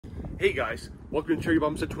Hey guys, welcome to Cherry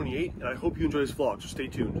B&M Z 28, and I hope you enjoy this vlog, so stay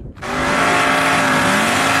tuned.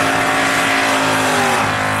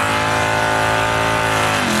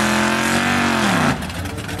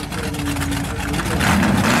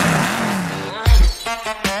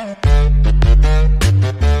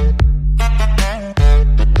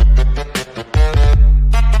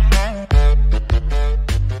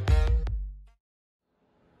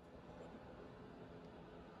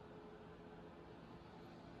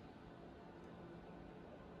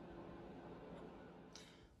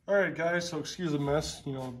 Alright guys, so excuse the mess,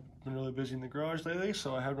 I've been really busy in the garage lately,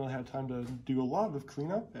 so I haven't really had time to do a lot of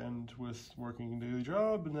cleanup, and with working a daily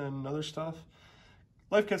job and then other stuff,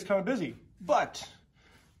 life gets kind of busy. But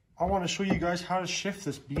I want to show you guys how to shift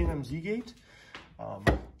this B&M Z Gate.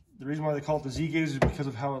 The reason why they call it the Z Gate is because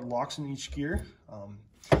of how it locks in each gear.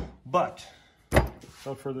 But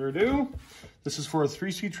without further ado, this is for a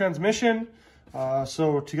 3-speed transmission.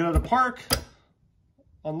 So to get out of park,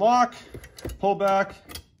 unlock, pull back,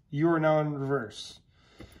 you are now in reverse.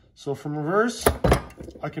 So from reverse,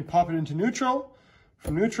 I can pop it into neutral.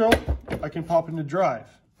 From neutral, I can pop into drive.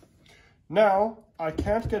 Now, I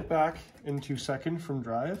can't get back into second from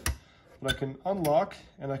drive, but I can unlock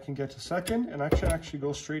and I can get to second, and I can actually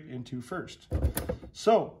go straight into first.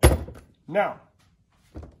 So now,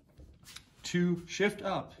 to shift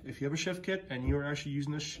up, if you have a shift kit and you are actually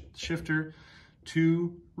using this shifter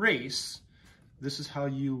to race, this is how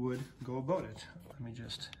you would go about it. Let me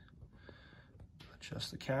just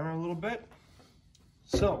adjust the camera a little bit.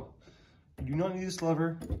 So, you do not need this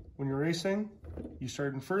lever when you're racing. You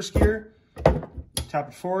start in first gear, tap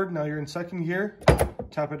it forward, now you're in second gear,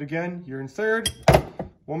 tap it again, you're in third,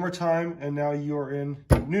 one more time, and now you are in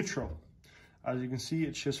neutral. As you can see,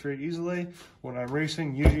 it shifts very easily. When I'm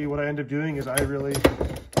racing, usually what I end up doing is I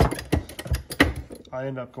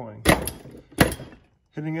end up going,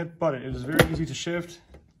 hitting it, but it is very easy to shift.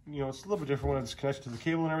 It's a little bit different when it's connected to the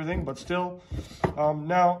cable and everything, but still.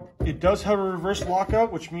 Now, it does have a reverse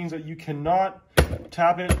lockout, which means that you cannot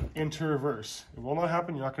tap it into reverse. It will not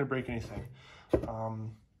happen, you're not going to break anything.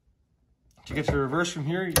 To get to reverse from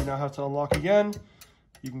here, you now have to unlock again.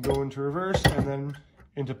 You can go into reverse and then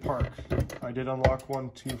into park. I did unlock one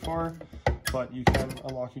too far, but you can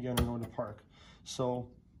unlock again and go into park. So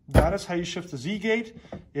that is how you shift the Z Gate.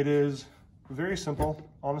 It is very simple,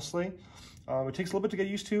 honestly. It takes a little bit to get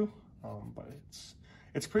used to, but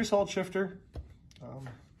it's a pretty solid shifter.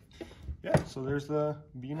 Yeah, so there's the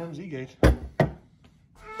B&M Z Gate.